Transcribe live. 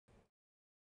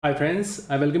Hi friends,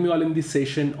 I welcome you all in this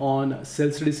session on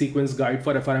Self-Study Sequence Guide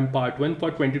for FRM Part 1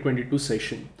 for 2022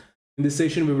 session. In this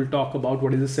session, we will talk about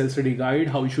what is a self-study guide,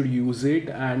 how you should use it,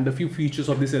 and a few features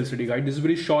of the self-study guide. This is a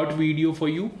very short video for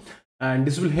you, and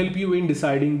this will help you in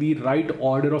deciding the right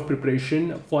order of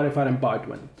preparation for FRM Part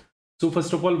 1. So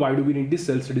first of all, why do we need this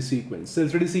self-study sequence?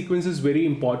 Self-study sequence is very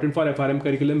important for FRM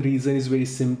curriculum. Reason is very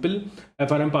simple.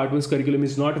 FRM Part 1's curriculum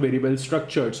is not very well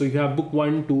structured. So you have book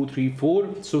 1, 2, 3, 4.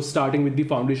 So starting with the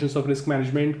foundations of risk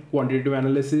management, quantitative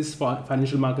analysis,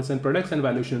 financial markets and products, and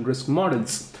valuation and risk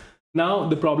models. Now,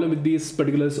 the problem with this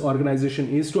particular organization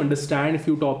is to understand a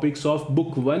few topics of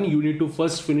book 1. You need to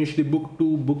first finish the book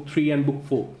 2, book 3, and book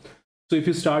 4. So if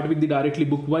you start with the directly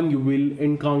book 1, you will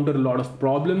encounter a lot of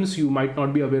problems. You might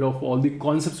not be aware of all the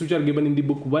concepts which are given in the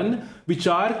book 1, which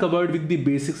are covered with the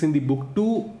basics in the book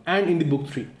 2 and in the book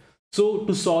 3. So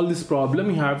to solve this problem,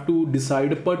 you have to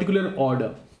decide a particular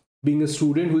order. Being a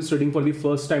student who is studying for the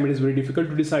first time, it is very difficult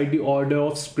to decide the order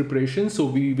of preparation. So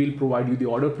we will provide you the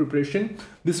order of preparation.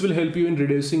 This will help you in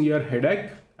reducing your headache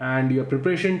and your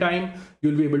preparation time.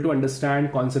 You'll be able to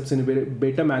understand concepts in a very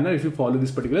better manner if you follow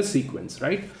this particular sequence,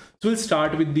 right? So we'll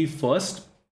start with the first.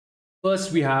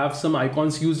 First, we have some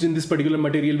icons used in this particular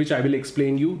material, which I will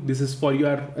explain you. This is for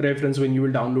your reference when you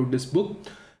will download this book.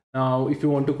 Now, if you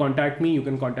want to contact me, you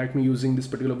can contact me using this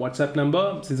particular WhatsApp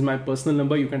number. This is my personal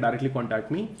number. You can directly contact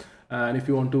me. And if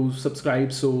you want to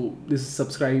subscribe, so this is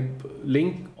subscribe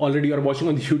link. Already you are watching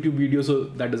on the YouTube video, so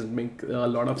that doesn't make a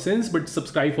lot of sense, but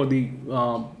subscribe for the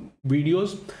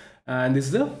videos. And this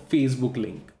is the Facebook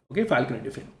link, okay, Falcon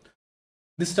Edufin.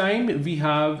 This time we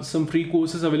have some free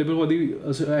courses available for the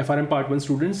FRM Part 1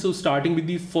 students. So starting with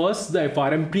the first, the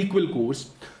FRM prequel course.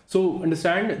 So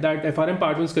understand that FRM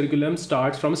Part 1's curriculum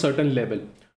starts from a certain level.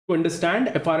 To understand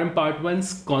FRM Part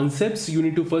 1's concepts, you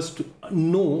need to first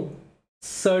know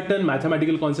certain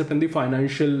mathematical concepts and the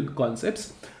financial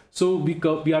concepts. So we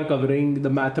are covering the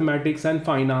mathematics and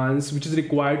finance, which is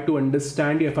required to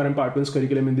understand the FRM Part 1's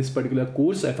curriculum in this particular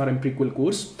course, FRM prequel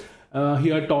course.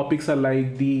 Here topics are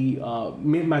like the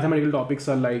mathematical topics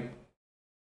are like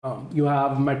you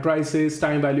have matrices,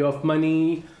 time value of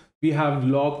money, we have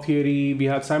log theory, we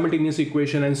have simultaneous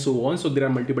equation, and so on. So there are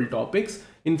multiple topics.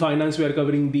 In finance, we are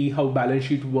covering the how balance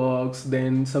sheet works,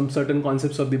 then some certain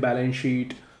concepts of the balance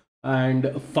sheet,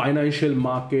 and financial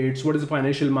markets, what is the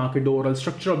financial market, the overall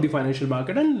structure of the financial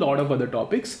market, and a lot of other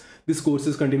topics. This course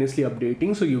is continuously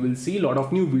updating, so you will see a lot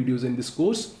of new videos in this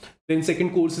course. Then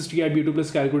second course is TIB2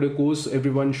 plus calculator course.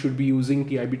 Everyone should be using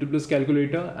TIB2 plus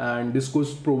calculator, and this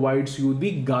course provides you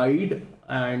the guide,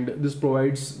 and this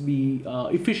provides the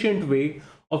efficient way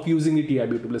of using the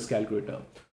TIB2 plus calculator.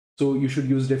 So you should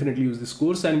definitely use this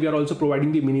course. And we are also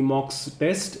providing the mini mocks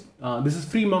test. This is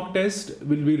free mock test,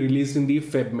 will be released in the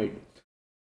Feb mid,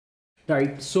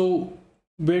 right? So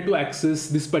where to access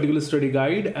this particular study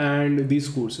guide and these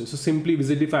courses? So simply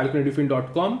visit the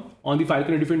falconedufin.com. On the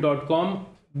falconedufin.com,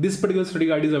 this particular study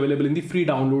guide is available in the free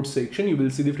download section. You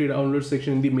will see the free download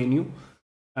section in the menu.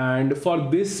 And for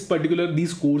these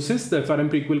courses, the FRM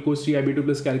prequel course, TIB2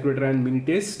 plus calculator, and mini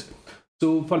test.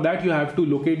 So for that, you have to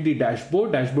locate the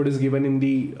dashboard. Dashboard is given in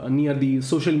the near the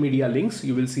social media links.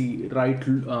 You will see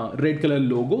red color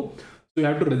logo. So you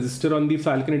have to register on the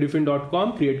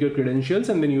falconedufin.com, create your credentials,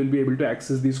 and then you will be able to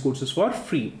access these courses for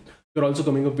free. We're also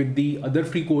coming up with the other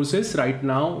free courses right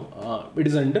now. It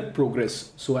is under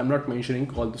progress, so I'm not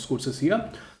mentioning all these courses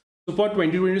here. So for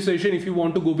 2020 session, if you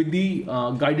want to go with the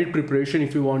guided preparation,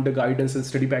 if you want the guidance and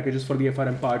study packages for the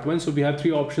FRM Part 1, so we have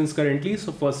three options currently.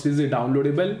 So first is the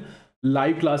downloadable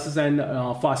live classes and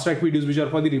FastTrack videos, which are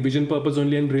for the revision purpose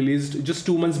only and released just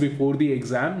 2 months before the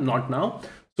exam, not now.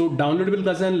 So downloadable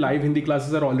classes and live Hindi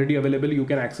classes are already available. You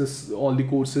can access all the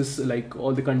courses, like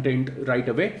all the content right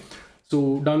away.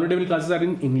 So downloadable classes are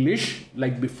in English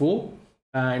like before,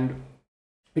 and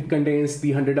it contains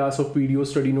the 100 hours of video,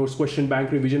 study notes, question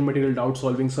bank, revision material, doubt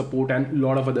solving support, and a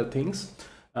lot of other things.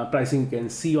 Pricing you can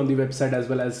see on the website as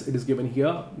well as it is given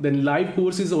here. Then live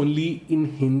course is only in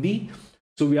Hindi.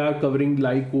 So we are covering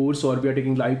live course, or we are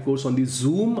taking live course on the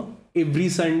Zoom every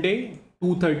Sunday,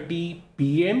 2:30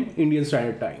 p.m. Indian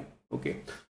Standard Time. Okay.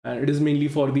 And it is mainly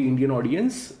for the Indian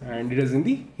audience, and it is in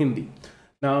the Hindi.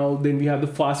 Now, then we have the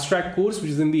FastTrack course,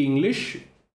 which is in the English.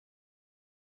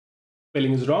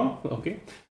 Spelling is wrong. Okay.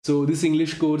 So this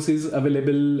English course is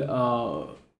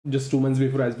available just 2 months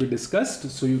before, as we discussed.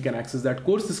 So you can access that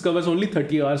course. This covers only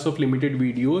 30 hours of limited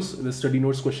videos. The study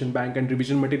notes, question bank, and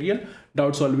revision material.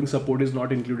 Doubt solving support is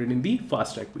not included in the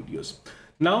FastTrack videos.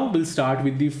 Now we'll start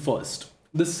with the first,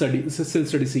 the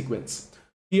self-study sequence.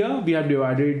 Here we have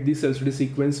divided the self-study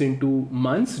sequence into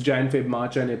months, Jan, Feb,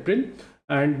 March, and April.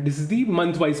 and this is the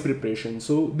month-wise preparation.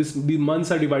 So the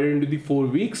months are divided into the 4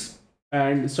 weeks,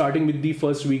 and starting with the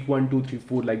first week 1, 2, 3,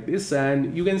 4 like this,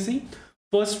 and you can see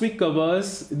first week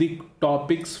covers the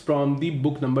topics from the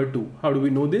book number 2. How do we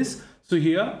know this? So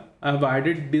here I have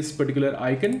added this particular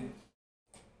icon,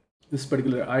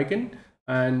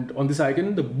 and on this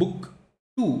icon the book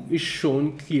 2 is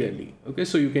shown clearly. Okay,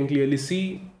 so you can clearly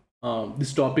see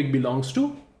this topic belongs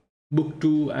to book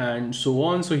 2 and so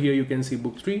on. So here you can see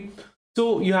book 3.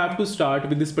 So you have to start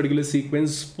with this particular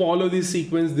sequence, follow this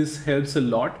sequence. This helps a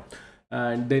lot,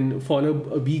 and then follow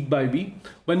week by week.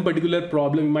 One particular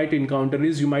problem you might encounter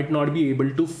is you might not be able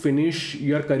to finish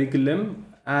your curriculum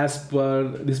as per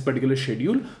this particular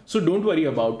schedule. So don't worry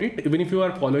about it. Even if you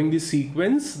are following this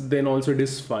sequence, then also it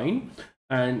is fine.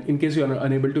 And in case you are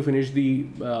unable to finish the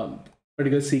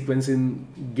particular sequence in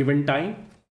given time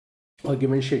or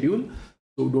given schedule,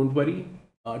 so don't worry.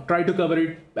 Try to cover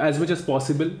it as much as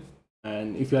possible.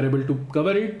 And if you are able to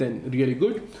cover it, then really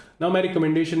good. Now my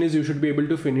recommendation is you should be able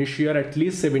to finish here at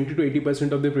least 70 to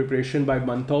 80% of the preparation by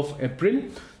month of April.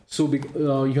 So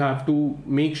you have to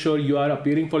make sure you are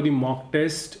appearing for the mock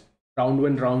test round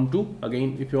 1, round 2.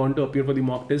 Again, if you want to appear for the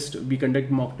mock test, we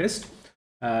conduct mock test,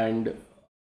 and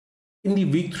in the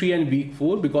week 3 and week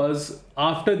 4, because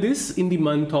after this in the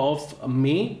month of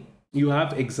May you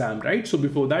have exam, right? So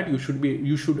before that you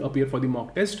should appear for the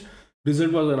mock test.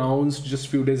 Result was announced just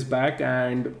few days back,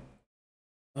 and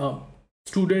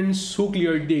students who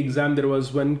cleared the exam, there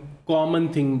was one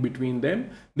common thing between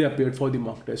them: they appeared for the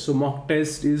mock test. So mock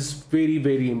test is very,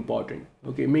 very important.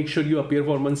 Okay, make sure you appear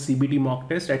for one CBT mock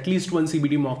test, at least one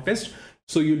CBT mock test,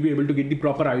 so you'll be able to get the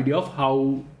proper idea of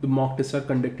how the mock tests are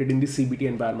conducted in the CBT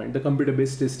environment, the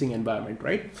computer-based testing environment,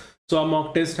 right? So our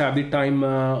mock test have the time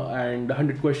and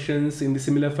 100 questions in the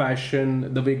similar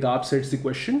fashion, the way GAP sets the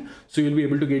question. So you'll be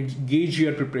able to gauge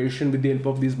your preparation with the help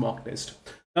of these mock tests.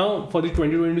 Now for the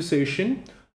 2022 session,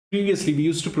 previously we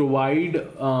used to provide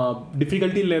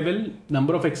difficulty level,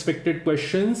 number of expected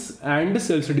questions, and the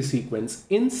self-study sequence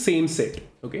in same set.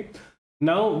 Okay.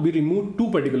 Now we removed two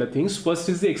particular things. First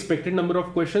is the expected number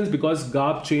of questions, because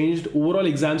GAP changed overall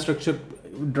exam structure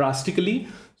drastically.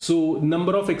 So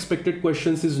number of expected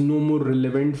questions is no more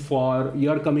relevant for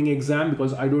your coming exam,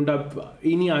 because I don't have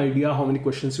any idea how many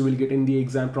questions you will get in the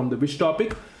exam from the which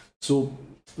topic. So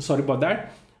sorry about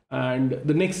that. And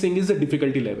the next thing is the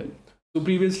difficulty level. So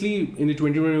previously in the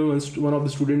 2021, one of the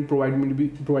students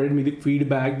provided me the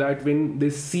feedback that when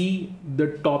they see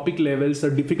the topic levels,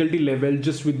 the difficulty level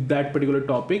just with that particular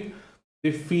topic,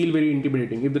 they feel very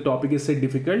intimidating. If the topic is said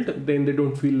difficult, then they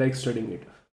don't feel like studying it.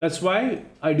 That's why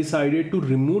I decided to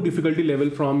remove difficulty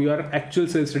level from your actual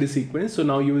self-study sequence. So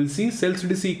now you will see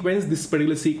self-study sequence, this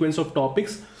particular sequence of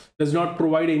topics does not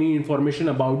provide any information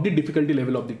about the difficulty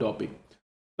level of the topic.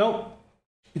 Now,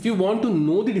 if you want to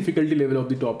know the difficulty level of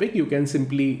the topic, you can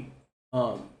simply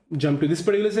jump to this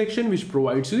particular section, which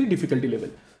provides you the difficulty level.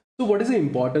 So what is the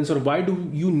importance, or why do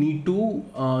you need to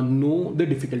know the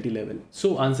difficulty level?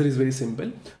 So answer is very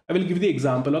simple. I will give the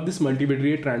example of this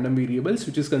multivariate random variables,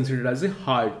 which is considered as a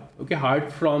hard. Okay,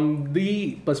 hard from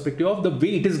the perspective of the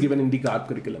way it is given in the GAP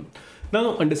curriculum.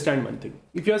 Now understand one thing.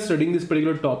 If you are studying this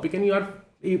particular topic and you are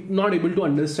not able to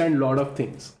understand a lot of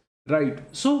things, right?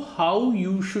 So how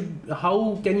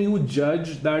can you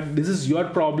judge that this is your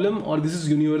problem or this is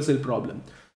universal problem?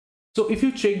 So if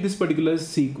you check this particular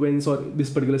sequence or this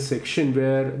particular section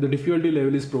where the difficulty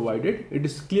level is provided, it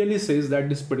is clearly says that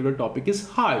this particular topic is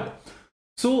hard.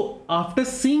 So after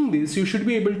seeing this, you should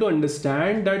be able to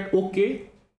understand that, okay,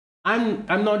 I'm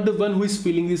not the one who is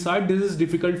feeling this hard. This is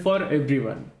difficult for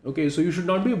everyone. Okay, so you should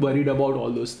not be worried about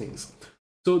all those things.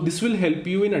 So this will help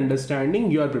you in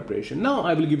understanding your preparation. Now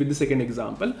I will give you the second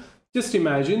example. Just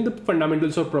imagine the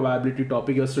fundamentals of probability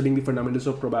topic. You're studying the fundamentals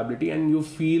of probability and you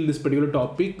feel this particular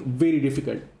topic very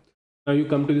difficult. Now you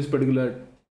come to this particular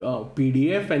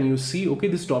PDF and you see, okay,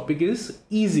 this topic is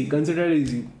easy, considered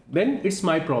easy. Then it's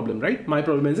my problem, right? My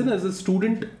problem is, as a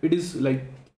student, it is like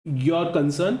your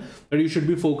concern that you should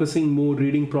be focusing more,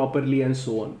 reading properly and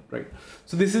so on, right?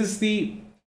 So this is the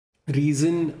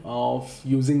reason of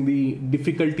using the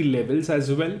difficulty levels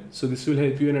as well. So this will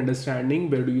help you in understanding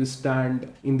where do you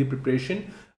stand in the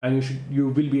preparation, and you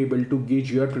will be able to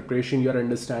gauge your preparation, your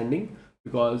understanding,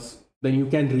 because then you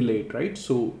can relate, right?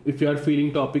 So if you are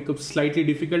feeling topic of slightly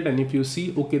difficult and if you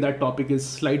see, okay, that topic is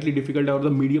slightly difficult or the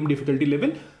medium difficulty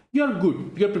level, you are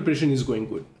good, your preparation is going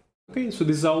good. Okay, so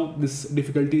this is how this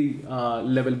difficulty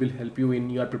level will help you in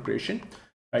your preparation.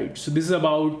 Right, so this is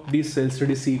about the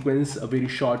self-study sequence, a very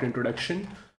short introduction.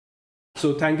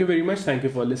 So thank you very much. Thank you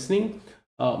for listening.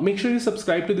 Make sure you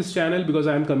subscribe to this channel because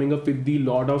I am coming up with the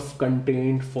lot of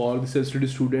content for the self-study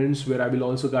students, where I will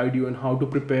also guide you on how to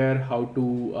prepare, how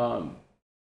to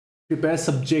prepare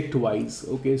subject wise.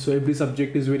 Okay, so every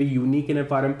subject is very unique in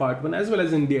FRM Part 1 as well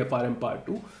as in the FRM Part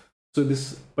 2. So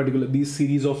these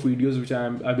series of videos which I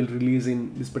will release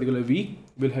in this particular week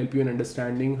will help you in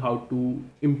understanding how to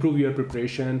improve your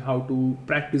preparation, how to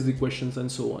practice the questions and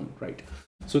so on, right?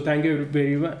 So thank you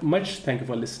very much. Thank you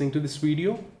for listening to this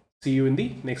video. See you in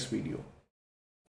the next video.